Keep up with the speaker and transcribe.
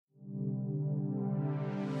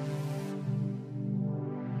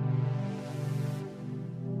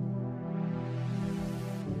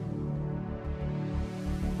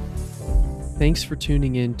Thanks for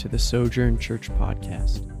tuning in to the Sojourn Church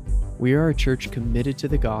podcast. We are a church committed to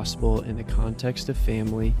the gospel in the context of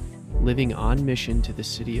family, living on mission to the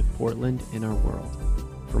city of Portland and our world.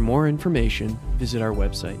 For more information, visit our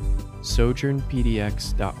website,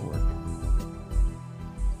 sojournpdx.org.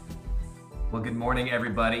 Well, good morning,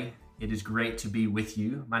 everybody. It is great to be with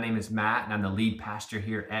you. My name is Matt, and I'm the lead pastor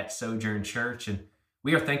here at Sojourn Church, and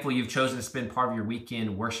we are thankful you've chosen to spend part of your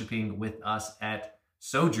weekend worshiping with us at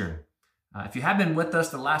Sojourn. If you have been with us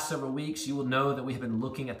the last several weeks, you will know that we have been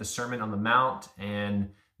looking at the Sermon on the Mount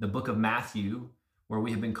and the book of Matthew, where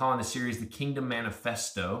we have been calling the series the Kingdom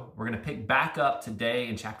Manifesto. We're going to pick back up today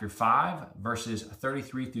in chapter 5, verses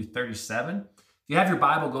 33 through 37. If you have your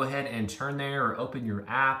Bible, go ahead and turn there or open your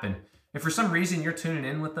app. And if for some reason you're tuning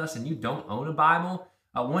in with us and you don't own a Bible,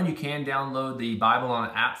 you can download the Bible on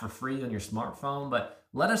an app for free on your smartphone, but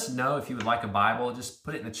let us know if you would like a Bible. Just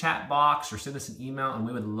put it in the chat box or send us an email, and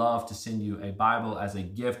we would love to send you a Bible as a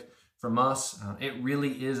gift from us. It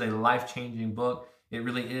really is a life-changing book. It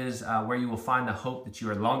really is where you will find the hope that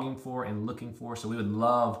you are longing for and looking for. So we would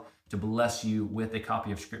love to bless you with a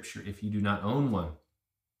copy of Scripture if you do not own one.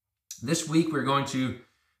 This week, we're going to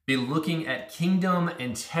be looking at kingdom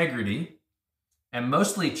integrity and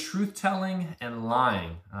mostly truth-telling and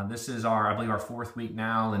lying. This is I believe our fourth week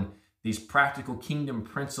now, and these practical kingdom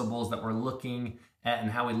principles that we're looking at and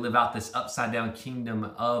how we live out this upside-down kingdom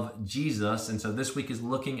of Jesus. And so this week is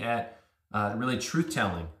looking at really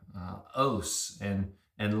truth-telling, oaths, and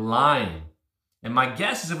lying. And my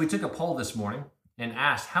guess is if we took a poll this morning and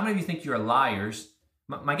asked, how many of you think you're liars?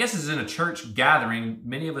 My guess is in a church gathering,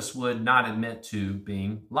 many of us would not admit to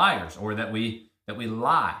being liars or that we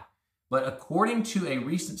lie. But according to a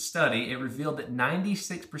recent study, it revealed that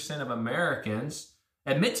 96% of Americans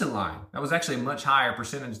admit to lying. That was actually a much higher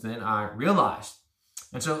percentage than I realized.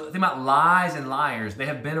 And so the thing about lies and liars, they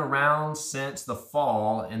have been around since the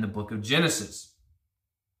fall in the book of Genesis.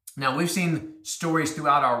 Now, we've seen stories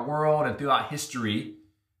throughout our world and throughout history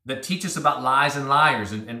that teach us about lies and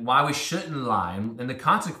liars and why we shouldn't lie and the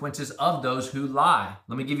consequences of those who lie.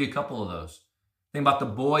 Let me give you a couple of those. Think about the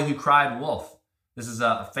boy who cried wolf. This is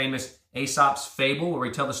a famous Aesop's fable where we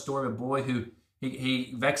tell the story of a boy who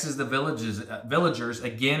he vexes the villagers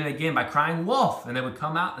again and again by crying wolf, and they would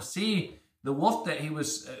come out to see the wolf that he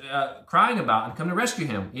was crying about and come to rescue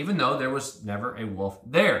him, even though there was never a wolf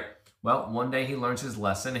there. Well, one day he learns his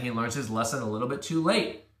lesson, and he learns his lesson a little bit too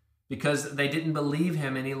late because they didn't believe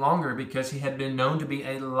him any longer because he had been known to be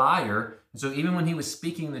a liar. And so even when he was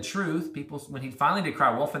speaking the truth, when he finally did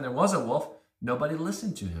cry wolf and there was a wolf, nobody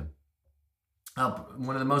listened to him.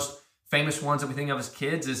 One of the most famous ones that we think of as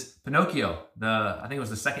kids is Pinocchio. I think it was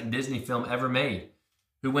the second Disney film ever made,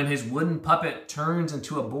 who when his wooden puppet turns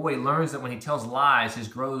into a boy, learns that when he tells lies,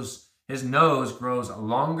 his nose grows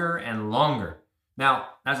longer and longer. Now,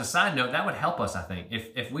 as a side note, that would help us, I think.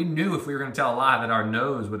 If we knew if we were going to tell a lie that our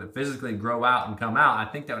nose would physically grow out and come out,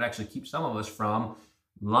 I think that would actually keep some of us from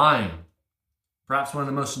lying. Perhaps one of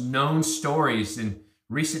the most known stories in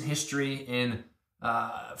recent history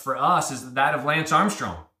for us is that of Lance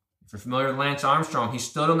Armstrong. If you're familiar with Lance Armstrong, he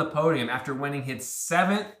stood on the podium after winning his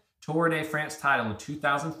 7th Tour de France title in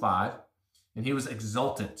 2005, and he was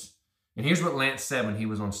exultant. And here's what Lance said when he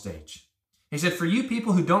was on stage. He said, "For you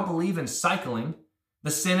people who don't believe in cycling,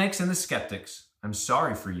 the cynics and the skeptics, I'm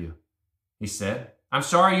sorry for you," he said. "I'm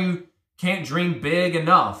sorry you can't dream big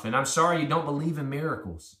enough, and I'm sorry you don't believe in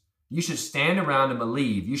miracles. You should stand around and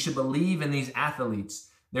believe. You should believe in these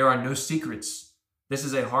athletes. There are no secrets. This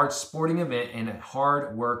is a hard sporting event, and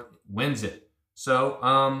hard work wins it. So,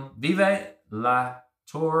 vive la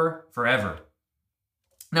Tour forever."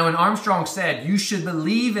 Now, when Armstrong said, "You should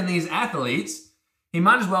believe in these athletes," he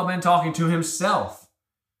might as well have been talking to himself.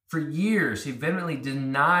 For years, he vehemently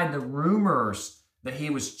denied the rumors that he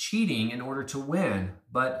was cheating in order to win.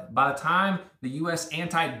 But by the time the U.S.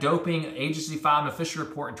 Anti-Doping Agency filed an official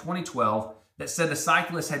report in 2012 that said the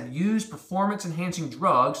cyclist had used performance-enhancing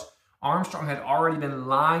drugs, Armstrong had already been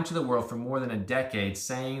lying to the world for more than a decade,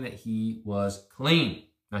 saying that he was clean.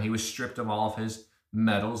 Now, he was stripped of all of his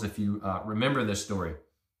medals, if you remember this story.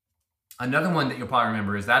 Another one that you'll probably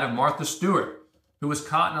remember is that of Martha Stewart, who was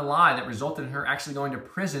caught in a lie that resulted in her actually going to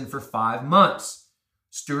prison for 5 months.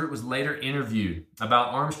 Stewart was later interviewed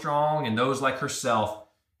about Armstrong and those like herself,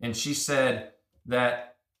 and she said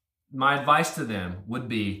that my advice to them would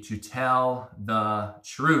be to tell the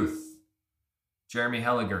truth. Jeremy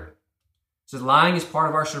Helliger says, "Lying is part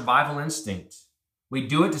of our survival instinct. We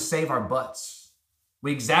do it to save our butts.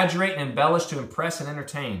 We exaggerate and embellish to impress and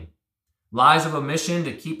entertain. Lies of omission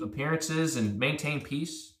to keep appearances and maintain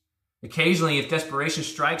peace. Occasionally, if desperation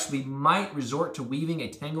strikes, we might resort to weaving a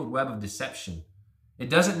tangled web of deception. It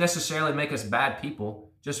doesn't necessarily make us bad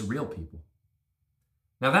people, just real people.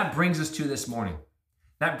 Now that brings us to this morning.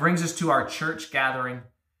 That brings us to our church gathering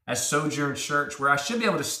as Sojourn Church, where I should be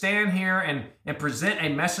able to stand here and present a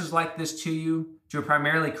message like this to you, to a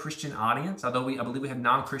primarily Christian audience, although I believe we have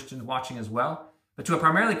non-Christians watching as well. But to a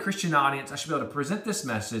primarily Christian audience, I should be able to present this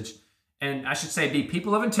message, and I should say, be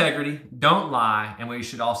people of integrity, don't lie, and we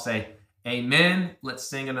should all say, amen. Let's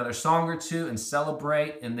sing another song or two and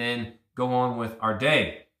celebrate, and then go on with our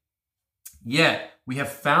day. Yet, we have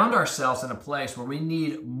found ourselves in a place where we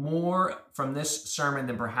need more from this sermon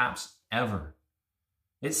than perhaps ever.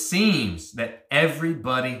 It seems that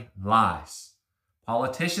everybody lies.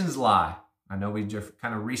 Politicians lie. I know we're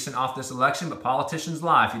kind of recent off this election, but politicians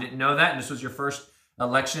lie. If you didn't know that and this was your first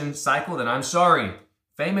election cycle, then I'm sorry.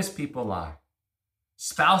 Famous people lie.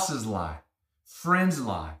 Spouses lie. Friends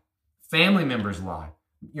lie. Family members lie.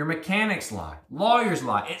 Your mechanics lie. Lawyers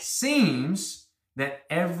lie. It seems that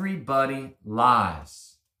everybody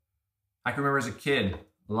lies. I can remember as a kid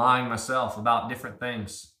lying myself about different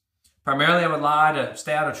things. Primarily, I would lie to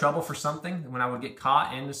stay out of trouble for something. When I would get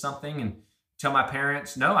caught into something and tell my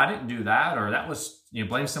parents, no, I didn't do that, or that was,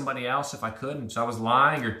 blame somebody else if I could. And so I was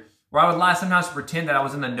lying, or I would lie sometimes to pretend that I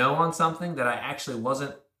was in the know on something that I actually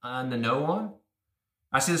wasn't in the know on.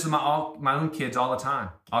 I see this with my own kids all the time.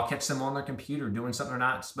 I'll catch them on their computer doing something they're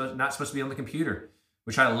not supposed to be on the computer.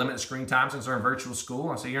 We try to limit the screen time since they're in virtual school.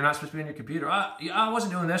 I say, you're not supposed to be on your computer. I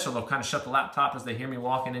wasn't doing this, or they'll kind of shut the laptop as they hear me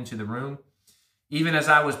walking into the room. Even as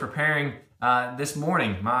I was preparing this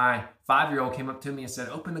morning, my 5-year-old came up to me and said,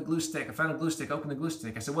 open the glue stick. I found a glue stick, open the glue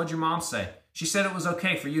stick. I said, what'd your mom say? She said it was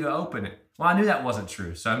okay for you to open it. Well, I knew that wasn't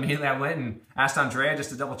true. So immediately I went and asked Andrea just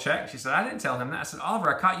to double check. She said, I didn't tell him that. I said,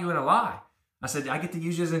 Oliver, I caught you in a lie. I said, I get to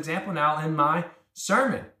use you as an example now in my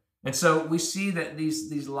sermon. And so we see that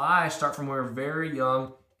these lies start from a very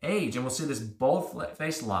young age. And we'll see this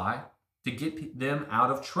bold-faced lie to get them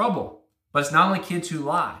out of trouble. But it's not only kids who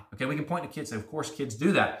lie. Okay, we can point to kids and say, of course, kids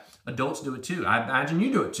do that. Adults do it too. I imagine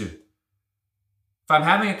you do it too. If I'm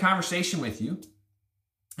having a conversation with you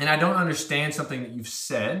and I don't understand something that you've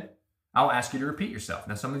said, I'll ask you to repeat yourself.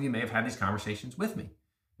 Now, some of you may have had these conversations with me,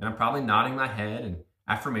 and I'm probably nodding my head in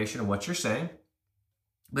affirmation of what you're saying.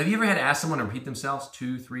 But have you ever had to ask someone to repeat themselves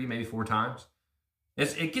 2, 3, maybe 4 times?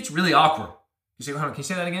 It gets really awkward. You say, hold on, can you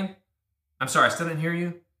say that again? I'm sorry, I still didn't hear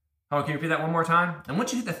you. Oh, can you repeat that one more time? And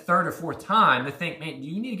once you hit the 3rd or 4th time, they think, man, do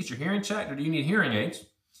you need to get your hearing checked, or do you need hearing aids?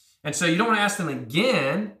 And so you don't want to ask them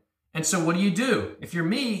again. And so what do? If you're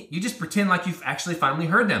me, you just pretend like you've actually finally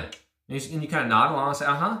heard them. And you kind of nod along and say,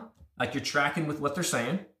 uh-huh, like you're tracking with what they're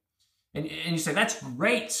saying. And you say, that's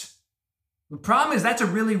great. The problem is that's a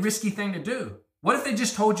really risky thing to do. What if they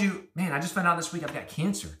just told you, man, I just found out this week I've got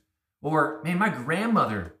cancer. Or, man, my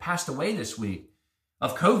grandmother passed away this week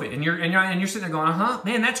of COVID, and you're sitting there going,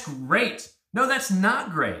 man, that's great. No, that's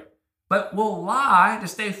not great. But we'll lie to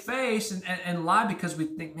stay face and lie because we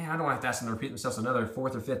think, man, I don't have to ask them to repeat themselves another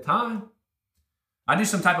 4th or 5th time. I do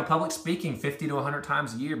some type of public speaking 50 to 100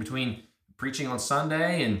 times a year between preaching on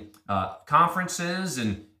Sunday and conferences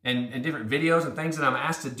and different videos and things that I'm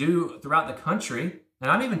asked to do throughout the country. And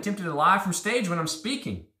I'm even tempted to lie from stage when I'm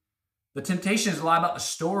speaking. The temptation is to lie about the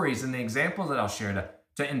stories and the examples that I'll share,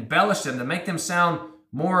 to embellish them, to make them sound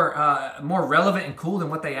more relevant and cool than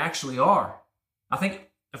what they actually are. I think,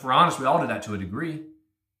 if we're honest, we all do that to a degree.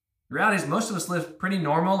 The reality is most of us live pretty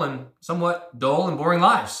normal and somewhat dull and boring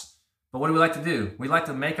lives. But what do we like to do? We like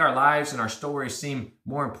to make our lives and our stories seem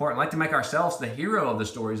more important. We like to make ourselves the hero of the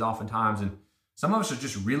stories oftentimes. And some of us are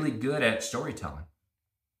just really good at storytelling.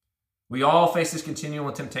 We all face this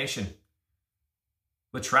continual temptation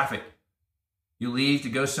with traffic. You leave to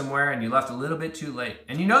go somewhere and you left a little bit too late.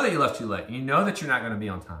 And you know that you left too late. You know that you're not going to be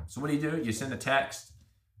on time. So what do? You send a text.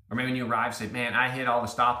 Or maybe when you arrive, say, man, I hit all the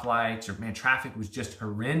stoplights. Or, man, traffic was just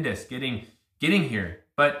horrendous getting here.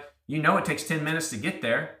 But you know it takes 10 minutes to get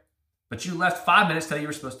there. But you left 5 minutes till you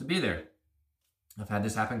were supposed to be there. I've had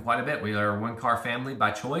this happen quite a bit. We are a one-car family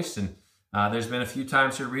by choice. And there's been a few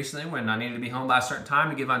times here recently when I needed to be home by a certain time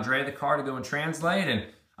to give Andrea the car to go and translate. And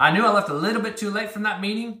I knew I left a little bit too late from that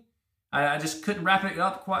meeting. I just couldn't wrap it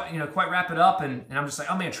up quite wrap it up. And I'm just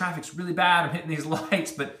like, oh man, traffic's really bad. I'm hitting these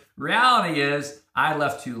lights. But reality is I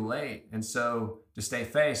left too late. And so to stay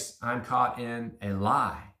face, I'm caught in a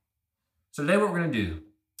lie. So today what we're going to do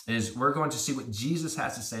is we're going to see what Jesus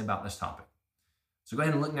has to say about this topic. So go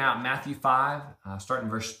ahead and look now at Matthew 5, starting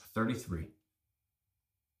verse 33. It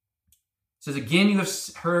says, again, you have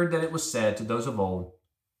heard that it was said to those of old,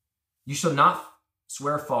 you shall not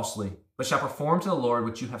swear falsely, but shall perform to the Lord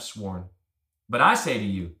what you have sworn. But I say to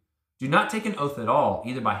you, Do not take an oath at all,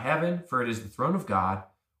 either by heaven, for it is the throne of God,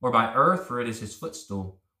 or by earth, for it is his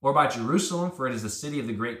footstool, or by Jerusalem, for it is the city of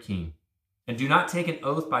the great king. And do not take an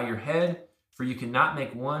oath by your head, for you cannot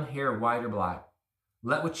make one hair white or black.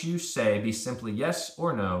 Let what you say be simply yes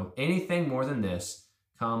or no. Anything more than this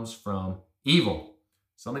comes from evil.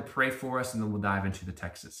 So let me pray for us, and then we'll dive into the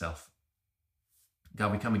text itself.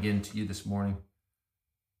 God, we come again to you this morning,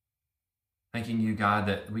 thanking you, God,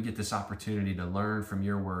 that we get this opportunity to learn from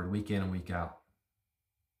your word week in and week out.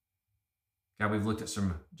 God, we've looked at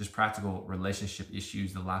some just practical relationship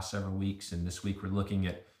issues the last several weeks, and this week we're looking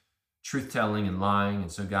at truth-telling and lying.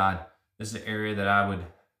 And so, God, this is an area that I would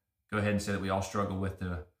go ahead and say that we all struggle with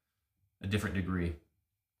to a different degree.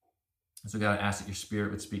 And so, God, I ask that your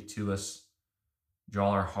Spirit would speak to us,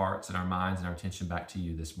 draw our hearts and our minds and our attention back to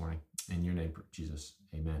you this morning. In your name, Jesus,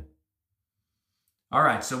 amen. All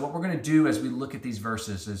right, so what we're going to do as we look at these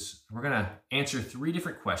verses is we're going to answer 3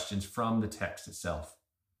 different questions from the text itself.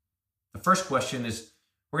 The first question is,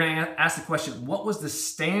 we're going to ask the question, what was the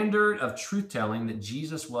standard of truth-telling that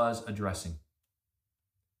Jesus was addressing?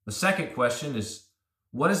 The second question is,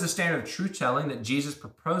 what is the standard of truth-telling that Jesus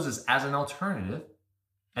proposes as an alternative?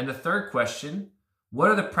 And the third question, what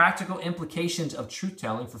are the practical implications of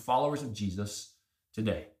truth-telling for followers of Jesus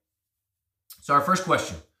today? So our first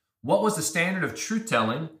question, what was the standard of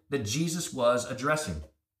truth-telling that Jesus was addressing?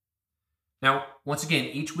 Now, once again,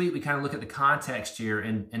 each week we kind of look at the context here,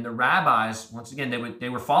 and the rabbis, once again, they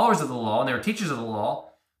were followers of the law, and they were teachers of the law,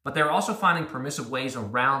 but they were also finding permissive ways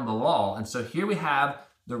around the law. And so here we have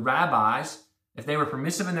the rabbis. If they were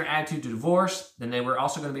permissive in their attitude to divorce, then they were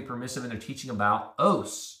also going to be permissive in their teaching about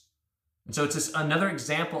oaths. And so it's just another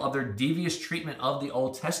example of their devious treatment of the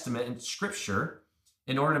Old Testament and Scripture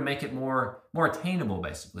in order to make it more attainable,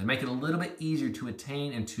 basically, make it a little bit easier to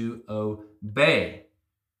attain and to obey.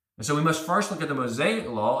 And so we must first look at the Mosaic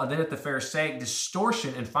law, and then at the Pharisaic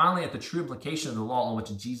distortion, and finally at the true implication of the law on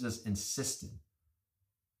which Jesus insisted.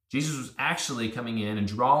 Jesus was actually coming in and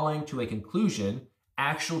drawing to a conclusion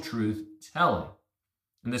actual truth-telling.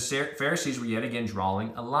 And the Pharisees were yet again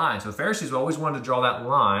drawing a line. So the Pharisees always wanted to draw that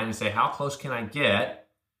line and say, how close can I get?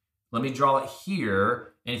 Let me draw it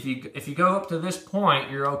here. And if you go up to this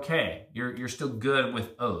point, you're okay. You're still good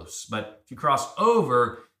with oaths. But if you cross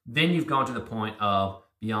over, then you've gone to the point of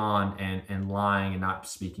beyond and lying and not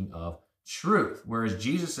speaking of truth. Whereas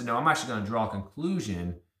Jesus said, no, I'm actually going to draw a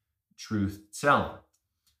conclusion, truth-telling.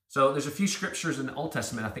 So there's a few scriptures in the Old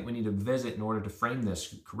Testament I think we need to visit in order to frame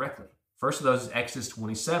this correctly. First of those is Exodus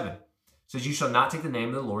 27. It says, you shall not take the name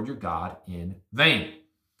of the Lord your God in vain.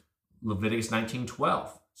 Leviticus 19:12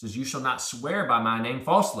 says, you shall not swear by my name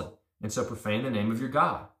falsely, and so profane the name of your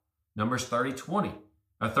God. Numbers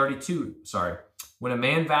 32. When a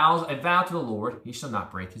man vows a vow to the Lord, he shall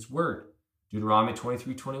not break his word. Deuteronomy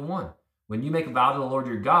 23:21. When you make a vow to the Lord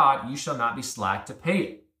your God, you shall not be slack to pay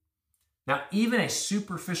it. Now, even a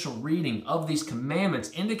superficial reading of these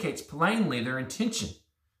commandments indicates plainly their intention.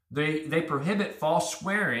 They prohibit false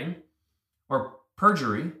swearing or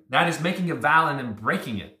perjury, that is making a vow and then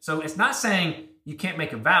breaking it. So it's not saying you can't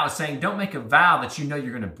make a vow, it's saying don't make a vow that you know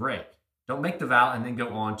you're going to break. Don't make the vow and then go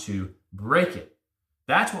on to break it.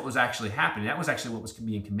 That's what was actually happening. That was actually what was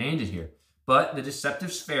being commanded here. But the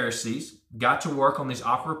deceptive Pharisees got to work on these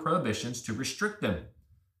awkward prohibitions to restrict them.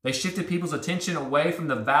 They shifted people's attention away from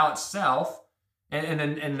the vow itself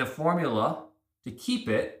and the formula to keep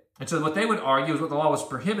it. And so what they would argue is what the law was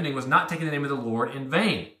prohibiting was not taking the name of the Lord in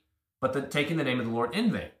vain, but taking the name of the Lord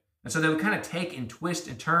in vain. And so they would kind of take and twist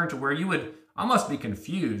and turn to where you would almost be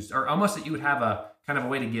confused, or almost that you would have a kind of a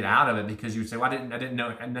way to get out of it, because you would say, well, I didn't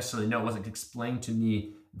know, I necessarily know, it wasn't explained to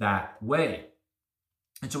me that way.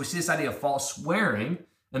 And so we see this idea of false swearing,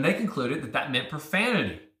 and they concluded that that meant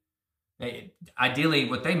profanity. Ideally,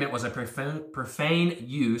 what they meant was a profane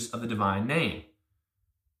use of the divine name,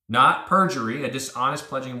 not perjury, a dishonest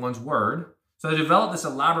pledging of one's word. So they developed this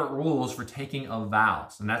elaborate rules for taking of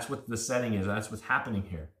vows, and that's what the setting is, and that's what's happening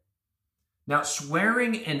here. Now,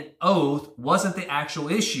 swearing an oath wasn't the actual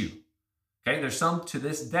issue. Okay, there's some to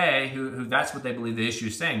this day who that's what they believe the issue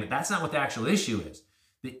is saying, but that's not what the actual issue is.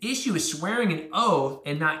 The issue is swearing an oath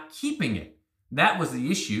and not keeping it. That was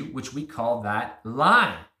the issue, which we call that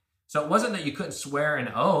lying. So it wasn't that you couldn't swear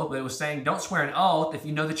an oath, but it was saying don't swear an oath if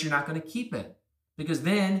you know that you're not going to keep it, because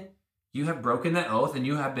then you have broken that oath and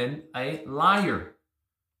you have been a liar.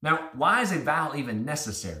 Now, why is a vow even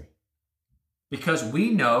necessary? Because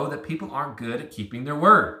we know that people aren't good at keeping their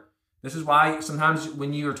word. This is why sometimes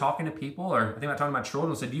when you are talking to people, or I think I'm talking about children,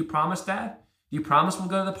 they'll say, do you promise, Dad? Do you promise we'll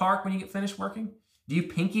go to the park when you get finished working? Do you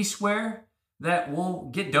pinky swear that we'll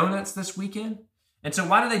get donuts this weekend? And so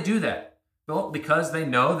why do they do that? Well, because they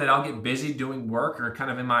know that I'll get busy doing work or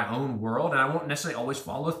kind of in my own world, and I won't necessarily always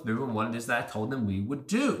follow through on what it is that I told them we would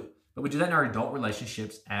do. But we do that in our adult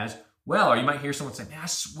relationships as well. Or you might hear someone say, man, I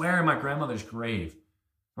swear in my grandmother's grave.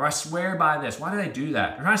 Or I swear by this. Why did I do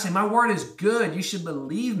that? Or I say, my word is good. You should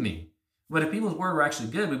believe me. But if people's word were actually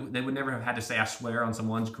good, they would never have had to say, I swear on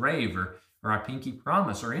someone's grave or I pinky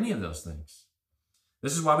promise or any of those things.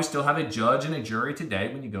 This is why we still have a judge and a jury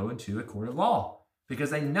today when you go into a court of law. Because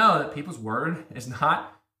they know that people's word is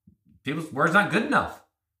not good enough.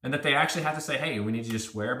 And that they actually have to say, hey, we need you to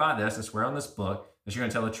swear by this and swear on this book that you're going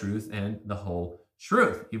to tell the truth and the whole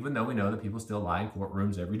truth, even though we know that people still lie in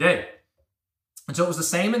courtrooms every day. And so it was the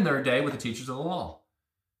same in their day with the teachers of the law.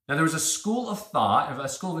 Now there was a school of thought, a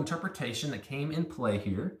school of interpretation that came in play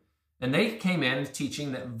here. And they came in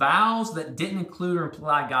teaching that vows that didn't include or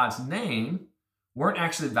imply God's name weren't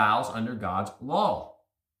actually vows under God's law.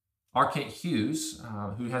 R. Kent Hughes,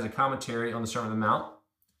 who has a commentary on the Sermon on the Mount,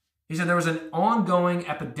 he said there was an ongoing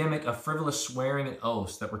epidemic of frivolous swearing and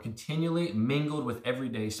oaths that were continually mingled with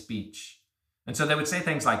everyday speech. And so they would say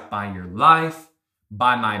things like, by your life,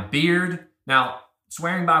 by my beard. Now,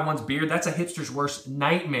 swearing by one's beard, that's a hipster's worst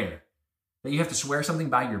nightmare. That you have to swear something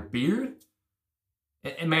by your beard.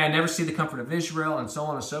 And may I never see the comfort of Israel, and so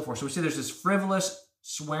on and so forth. So we see there's this frivolous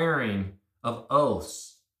swearing of oaths.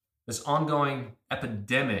 This ongoing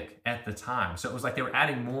epidemic at the time. So it was like they were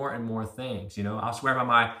adding more and more things. You know, I'll swear by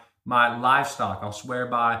my livestock. I'll swear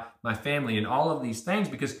by my family and all of these things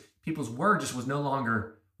because people's word just was no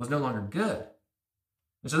longer good.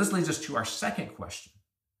 And so this leads us to our second question.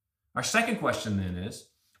 Our second question then is,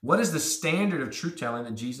 what is the standard of truth-telling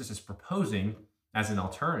that Jesus is proposing as an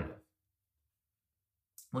alternative?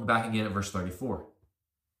 Look back again at verse 34.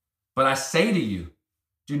 But I say to you,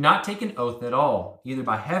 do not take an oath at all, either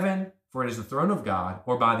by heaven, for it is the throne of God,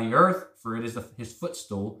 or by the earth, for it is his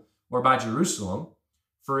footstool, or by Jerusalem,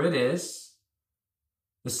 for it is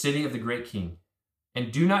the city of the great king.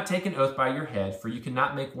 And do not take an oath by your head, for you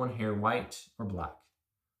cannot make one hair white or black.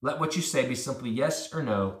 Let what you say be simply yes or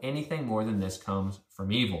no. Anything more than this comes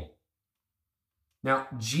from evil. Now,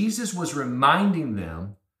 Jesus was reminding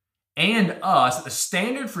them and us that the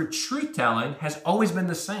standard for truth-telling has always been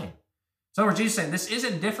the same. So where Jesus is saying this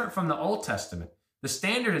isn't different from the Old Testament. The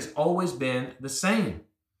standard has always been the same.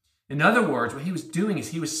 In other words, what he was doing is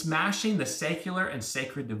he was smashing the secular and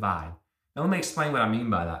sacred divide. Now let me explain what I mean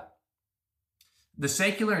by that. The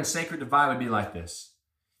secular and sacred divide would be like this.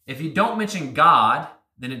 If you don't mention God,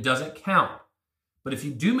 then it doesn't count. But if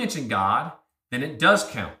you do mention God, then it does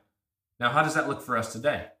count. Now, how does that look for us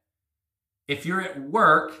today? If you're at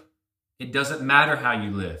work, it doesn't matter how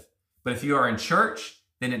you live. But if you are in church,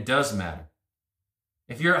 then it does matter.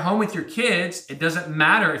 If you're at home with your kids, it doesn't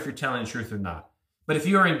matter if you're telling the truth or not. But if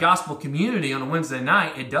you are in gospel community on a Wednesday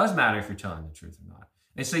night, it does matter if you're telling the truth or not.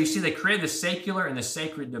 And so you see, they create the secular and the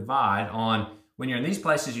sacred divide on when you're in these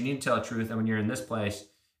places, you need to tell the truth. And when you're in this place,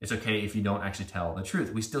 it's okay if you don't actually tell the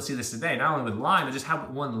truth. We still see this today, not only with lying, but just how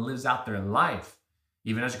one lives out their life,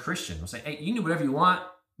 even as a Christian. We'll say, hey, you can do whatever you want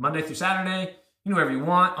Monday through Saturday. You can do whatever you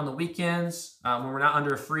want on the weekends when we're not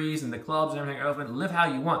under a freeze and the clubs and everything are open. Live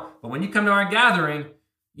how you want. But when you come to our gathering,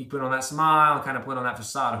 you put on that smile and kind of put on that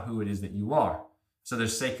facade of who it is that you are. So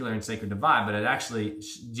there's secular and sacred divide, but it actually,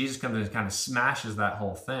 Jesus comes in and kind of smashes that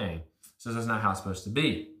whole thing. So that's not how it's supposed to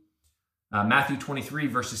be. Matthew 23,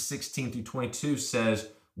 verses 16 through 22 says,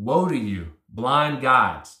 woe to you, blind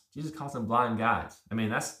guides. Jesus calls them blind guides. I mean,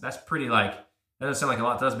 that's pretty like, that doesn't sound like a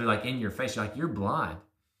lot to us, but like in your face, you're like, you're blind.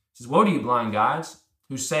 He says, woe to you, blind guides,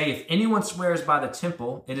 who say, if anyone swears by the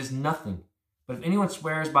temple, it is nothing. But if anyone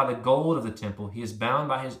swears by the gold of the temple, he is bound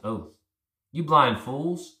by his oath. You blind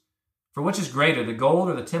fools, for which is greater, the gold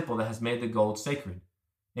or the temple that has made the gold sacred?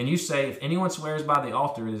 And you say, if anyone swears by the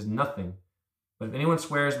altar, it is nothing. But if anyone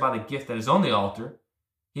swears by the gift that is on the altar,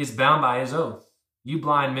 he is bound by his oath. You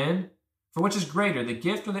blind men, for which is greater, the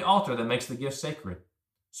gift or the altar that makes the gift sacred?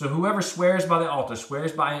 So whoever swears by the altar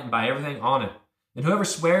swears by it and by everything on it. And whoever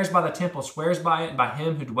swears by the temple swears by it and by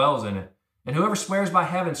him who dwells in it. And whoever swears by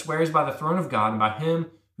heaven swears by the throne of God and by him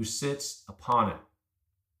who sits upon it.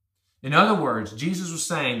 In other words, Jesus was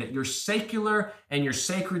saying that your secular and your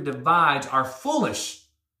sacred divides are foolish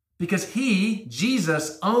because he,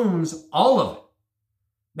 Jesus, owns all of it.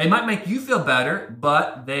 They might make you feel better,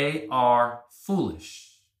 but they are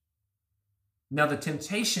foolish. Now, the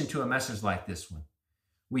temptation to a message like this one,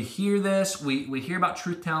 we hear this, we hear about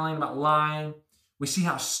truth-telling, about lying. We see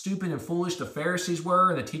how stupid and foolish the Pharisees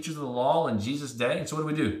were and the teachers of the law in Jesus' day. And so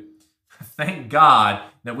what do? Thank God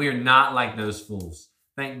that we are not like those fools.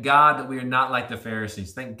 Thank God that we are not like the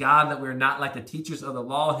Pharisees. Thank God that we are not like the teachers of the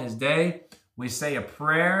law in his day. We say a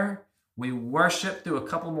prayer. We worship through a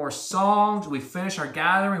couple more songs. We finish our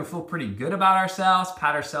gathering. We feel pretty good about ourselves,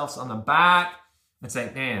 pat ourselves on the back, and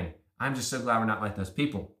say, man, I'm just so glad we're not like those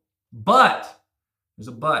people. But, there's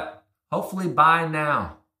a but. Hopefully by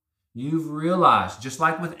now, you've realized, just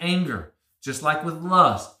like with anger, just like with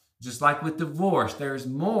lust, just like with divorce, there is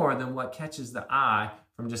more than what catches the eye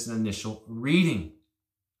from just an initial reading.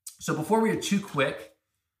 So before we are too quick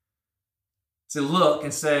to look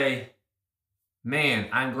and say, man,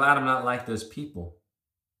 I'm glad I'm not like those people,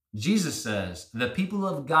 Jesus says, the people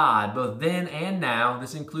of God, both then and now,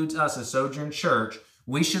 this includes us as Sojourn Church,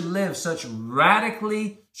 we should live such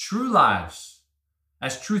radically true lives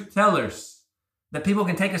as truth tellers that people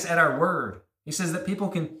can take us at our word. He says that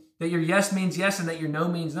that your yes means yes and that your no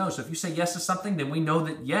means no. So if you say yes to something, then we know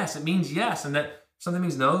that yes, it means yes, and that if something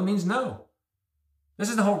means no, it means no. This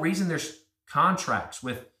is the whole reason there's contracts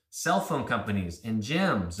with cell phone companies and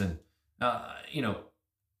gyms and,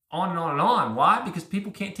 on and on and on. Why? Because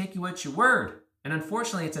people can't take you at your word. And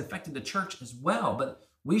unfortunately, it's infected the church as well. But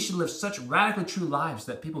we should live such radically true lives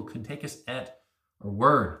that people can take us at our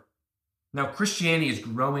word. Now, Christianity is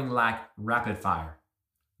growing like rapid fire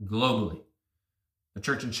globally. The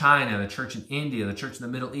church in China, the church in India, the church in the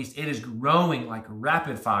Middle East, it is growing like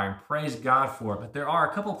rapid fire, and praise God for it. But there are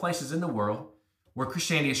a couple of places in the world where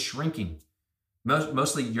Christianity is shrinking,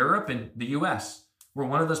 mostly Europe and the U.S. We're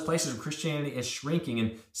one of those places where Christianity is shrinking,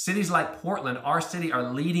 and cities like Portland, our city,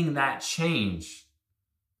 are leading that change.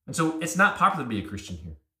 And so it's not popular to be a Christian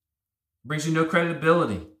here. It brings you no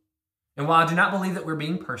credibility. And while I do not believe that we're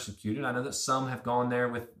being persecuted, I know that some have gone there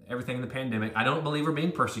with everything in the pandemic. I don't believe we're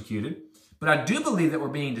being persecuted, but I do believe that we're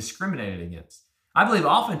being discriminated against. I believe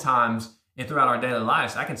oftentimes and throughout our daily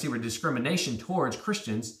lives, I can see where discrimination towards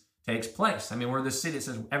Christians takes place. I mean, we're the city that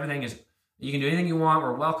says everything is, you can do anything you want,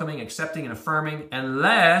 we're welcoming, accepting, and affirming,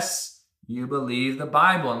 unless you believe the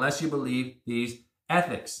Bible, unless you believe these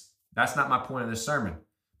ethics. That's not my point of this sermon.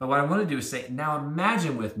 But what I want to do is say, now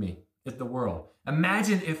imagine with me if the world,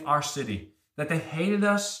 imagine if our city, that they hated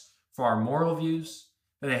us for our moral views,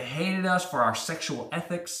 that they hated us for our sexual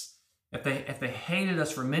ethics, if they hated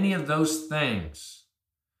us for many of those things,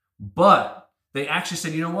 but they actually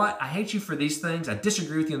said, you know what, I hate you for these things, I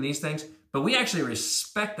disagree with you on these things, but we actually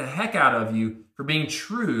respect the heck out of you for being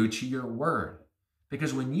true to your word.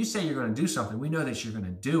 Because when you say you're going to do something, we know that you're going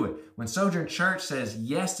to do it. When Sojourn Church says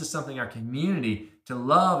yes to something in our community, to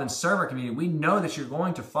love and serve our community, we know that you're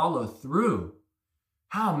going to follow through.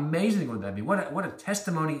 How amazing would that be? What a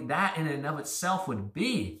testimony that in and of itself would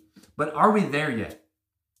be. But are we there yet?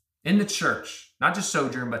 In the church, not just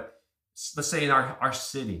Sojourn, but let's say in our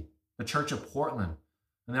city, the Church of Portland,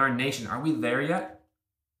 and our nation, are we there yet?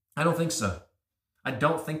 I don't think so. I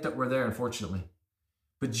don't think that we're there, unfortunately.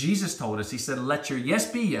 But Jesus told us, he said, let your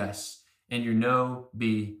yes be yes and your no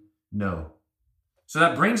be no. So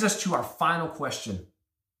that brings us to our final question.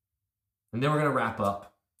 And then we're going to wrap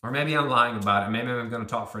up. Or maybe I'm lying about it. Maybe I'm going to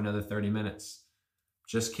talk for another 30 minutes.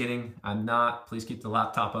 Just kidding. I'm not. Please keep the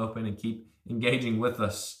laptop open and keep engaging with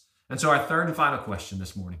us. And so our third and final question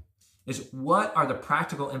this morning is, what are the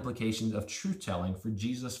practical implications of truth-telling for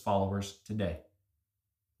Jesus followers today?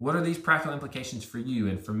 What are these practical implications for you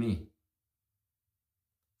and for me?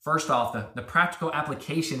 First off, the practical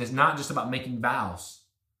application is not just about making vows.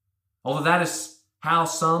 Although that is how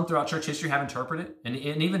some throughout church history have interpreted it, and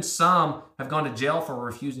even some have gone to jail for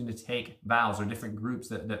refusing to take vows, or different groups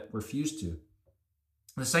that refuse to.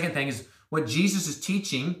 The second thing is, what Jesus is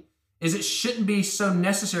teaching is it shouldn't be so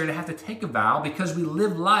necessary to have to take a vow because we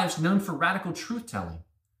live lives known for radical truth-telling.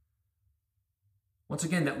 Once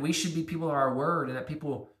again, that we should be people of our word, and that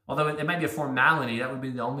people, although it might be a formality, that would be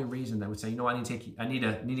the only reason that would say, you know, I need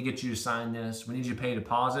to get you to sign this. We need you to pay a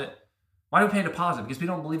deposit. Why do we pay a deposit? Because we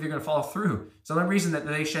don't believe you're going to follow through. So the only reason that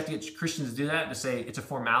they should have to get Christians to do that, to say it's a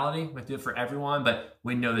formality, we have to do it for everyone, but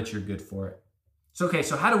we know that you're good for it. So, okay,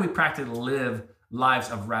 so how do we practically live lives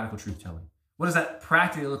of radical truth-telling? What does that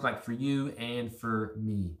practically look like for you and for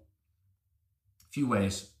me? A few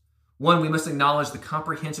ways. One, we must acknowledge the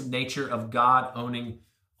comprehensive nature of God owning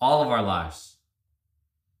all of our lives.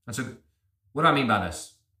 And so what do I mean by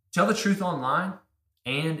this? Tell the truth online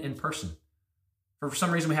and in person. For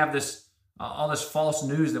some reason, we have this all this false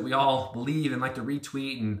news that we all believe and like to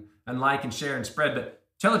retweet and like and share and spread. But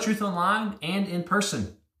tell the truth online and in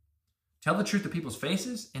person. Tell the truth to people's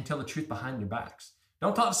faces and tell the truth behind their backs.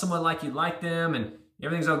 Don't talk to someone like you like them and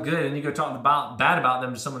everything's all good and you go talk bad about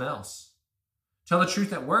them to someone else. Tell the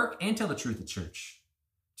truth at work and tell the truth at church.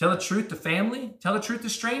 Tell the truth to family. Tell the truth to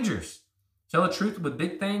strangers. Tell the truth with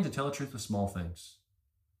big things and tell the truth with small things.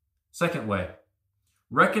 Second way,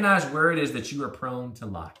 recognize where it is that you are prone to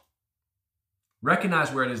lie.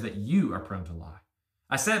 Recognize where it is that you are prone to lie.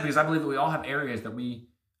 I said it because I believe that we all have areas that we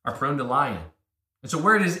are prone to lie in. And so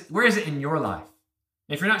where is it in your life?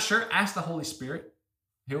 If you're not sure, ask the Holy Spirit.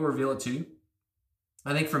 He'll reveal it to you.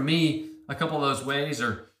 I think for me, a couple of those ways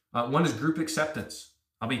are, one is group acceptance.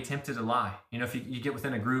 I'll be tempted to lie. If you get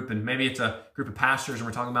within a group and maybe it's a group of pastors and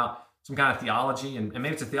we're talking about some kind of theology and maybe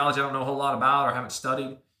it's a theology I don't know a whole lot about or haven't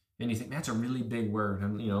studied. And you think, man, that's a really big word.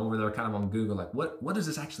 And, over there kind of on Google, like, what does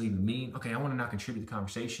this actually even mean? Okay, I want to now contribute to the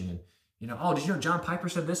conversation. And, oh, did you know John Piper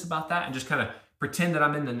said this about that? And just kind of pretend that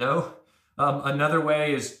I'm in the know. Another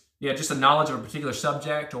way is, just a knowledge of a particular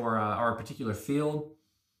subject or a particular field.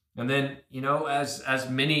 And then, as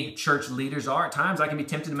many church leaders are at times, I can be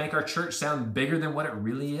tempted to make our church sound bigger than what it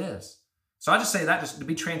really is. So I just say that just to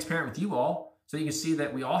be transparent with you all so you can see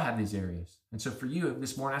that we all have these areas. And so for you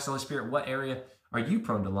this morning, ask the Holy Spirit, what area are you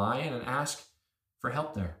prone to lie in, and ask for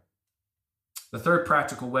help there. The third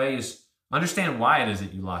practical way is understand why it is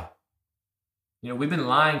that you lie. We've been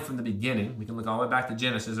lying from the beginning. We can look all the way back to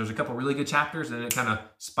Genesis. There's a couple really good chapters, and it kind of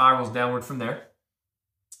spirals downward from there.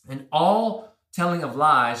 And all telling of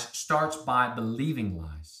lies starts by believing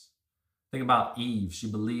lies. Think about Eve.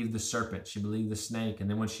 She believed the serpent. She believed the snake. And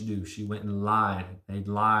then what did she do? She went and lied. They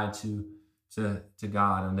lied to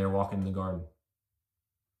God, and they were walking in the garden.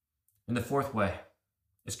 And the fourth way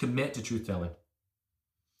is commit to truth-telling.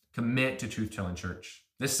 Commit to truth-telling, church.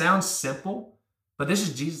 This sounds simple, but this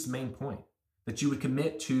is Jesus' main point, that you would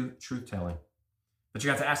commit to truth-telling. But you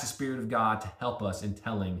have to ask the Spirit of God to help us in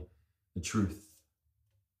telling the truth.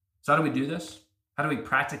 So how do we do this? How do we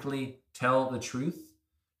practically tell the truth?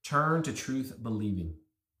 Turn to truth believing.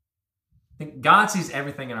 I think God sees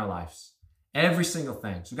everything in our lives, every single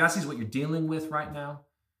thing. So God sees what you're dealing with right now.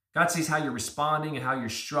 God sees how you're responding and how you're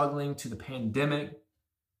struggling to the pandemic.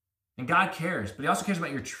 And God cares, but he also cares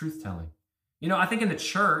about your truth-telling. I think in the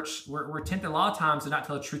church, we're tempted a lot of times to not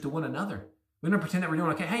tell the truth to one another. We don't pretend that we're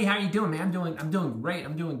doing okay. Hey, how are you doing, man? I'm doing great.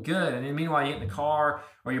 I'm doing good. And then meanwhile, you get in the car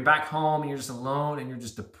or you're back home and you're just alone and you're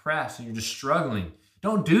just depressed and you're just struggling.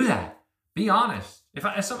 Don't do that. Be honest. If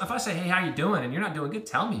I say, hey, how you doing? And you're not doing good,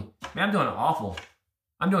 tell me. Man, I'm doing awful.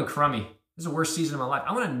 I'm doing crummy. This is the worst season of my life.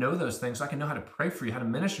 I want to know those things so I can know how to pray for you, how to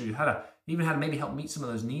minister to you, how to maybe help meet some of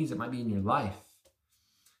those needs that might be in your life.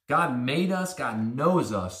 God made us, God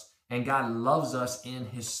knows us, and God loves us in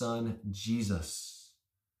his son, Jesus.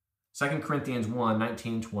 2 Corinthians 1,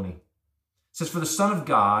 19, 20. It says, for the Son of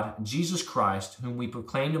God, Jesus Christ, whom we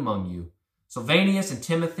proclaimed among you, Silvanus and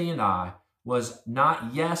Timothy and I, was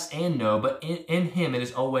not yes and no, but in him it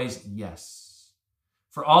is always yes.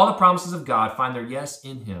 For all the promises of God find their yes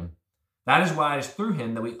in him. That is why it is through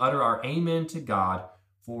him that we utter our amen to God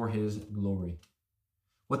for his glory.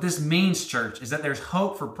 What this means, church, is that there's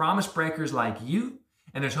hope for promise breakers like you,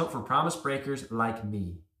 and there's hope for promise breakers like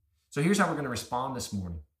me. So here's how we're going to respond this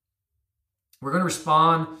morning. We're going to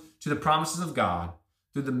respond to the promises of God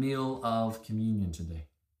through the meal of communion today.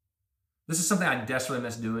 This is something I desperately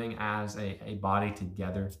miss doing as a body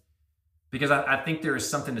together, because I think there is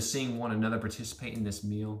something to seeing one another participate in this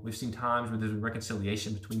meal. We've seen times where there's a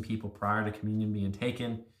reconciliation between people prior to communion being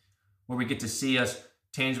taken, where we get to see us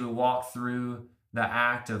tangibly walk through the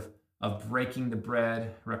act of breaking the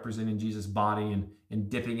bread, representing Jesus' body, and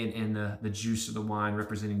dipping it in the juice of the wine,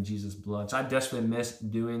 representing Jesus' blood. So I desperately miss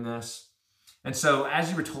doing this. And so as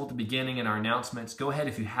you were told at the beginning in our announcements, go ahead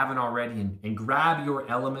if you haven't already and grab your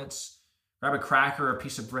elements. Grab a cracker or a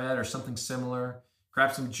piece of bread or something similar.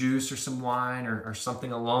 Grab some juice or some wine or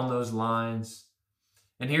something along those lines.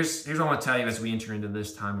 And here's what I want to tell you as we enter into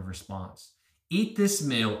this time of response. Eat this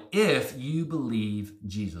meal if you believe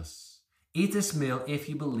Jesus. Eat this meal if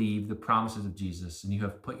you believe the promises of Jesus and you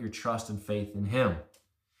have put your trust and faith in him.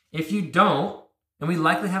 If you don't, and we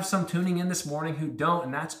likely have some tuning in this morning who don't,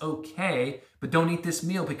 and that's okay, but don't eat this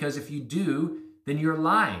meal, because if you do, then you're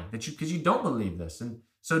lying because you don't believe this. And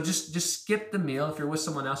so just skip the meal if you're with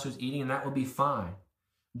someone else who's eating, and that will be fine.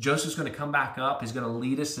 Joseph's going to come back up. He's going to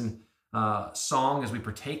lead us in song as we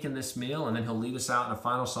partake in this meal, and then he'll lead us out in a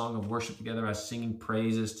final song of worship together as singing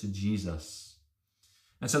praises to Jesus.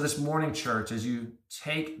 And so this morning, church, as you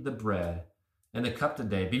take the bread and the cup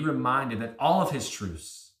today, be reminded that all of his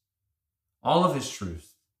truths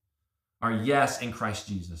are yes in Christ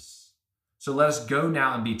Jesus. So let us go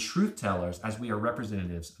now and be truth tellers as we are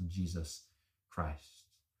representatives of Jesus Christ.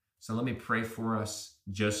 So let me pray for us.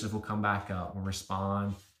 Joseph will come back up and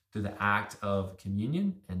respond to the act of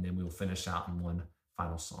communion, and then we will finish out in one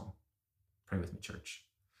final song. Pray with me, church.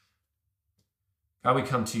 God, we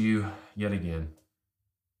come to you yet again.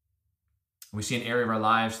 We see an area of our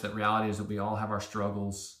lives that reality is that we all have our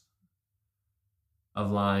struggles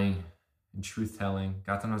of lying and truth-telling.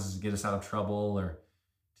 God, sometimes it's to get us out of trouble or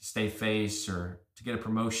to stay face or to get a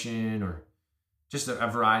promotion or just a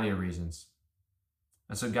variety of reasons.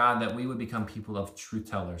 And so, God, that we would become people of truth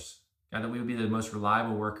tellers. God, that we would be the most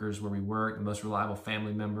reliable workers where we work, the most reliable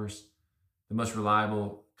family members, the most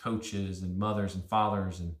reliable coaches and mothers and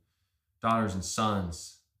fathers and daughters and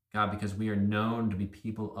sons. God, because we are known to be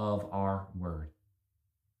people of our word.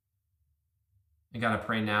 And God, I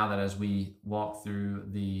pray now that as we walk through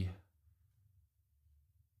the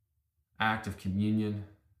act of communion,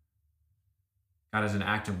 God, as an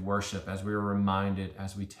act of worship, as we are reminded,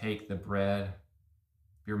 as we take the bread,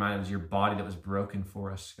 be reminded of your body that was broken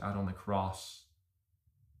for us, God, on the cross.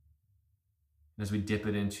 And as we dip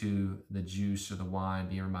it into the juice or the wine,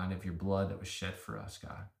 be reminded of your blood that was shed for us,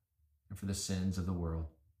 God, and for the sins of the world.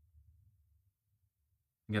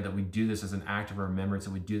 And God, that we do this as an act of remembrance,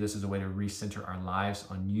 that we do this as a way to recenter our lives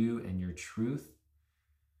on you and your truth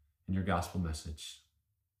and your gospel message.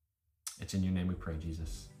 It's in your name we pray,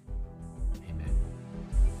 Jesus. Amen.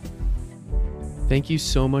 Thank you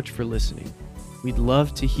so much for listening. We'd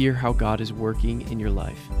love to hear how God is working in your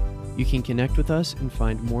life. You can connect with us and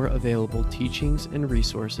find more available teachings and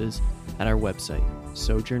resources at our website,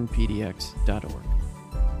 sojournpdx.org.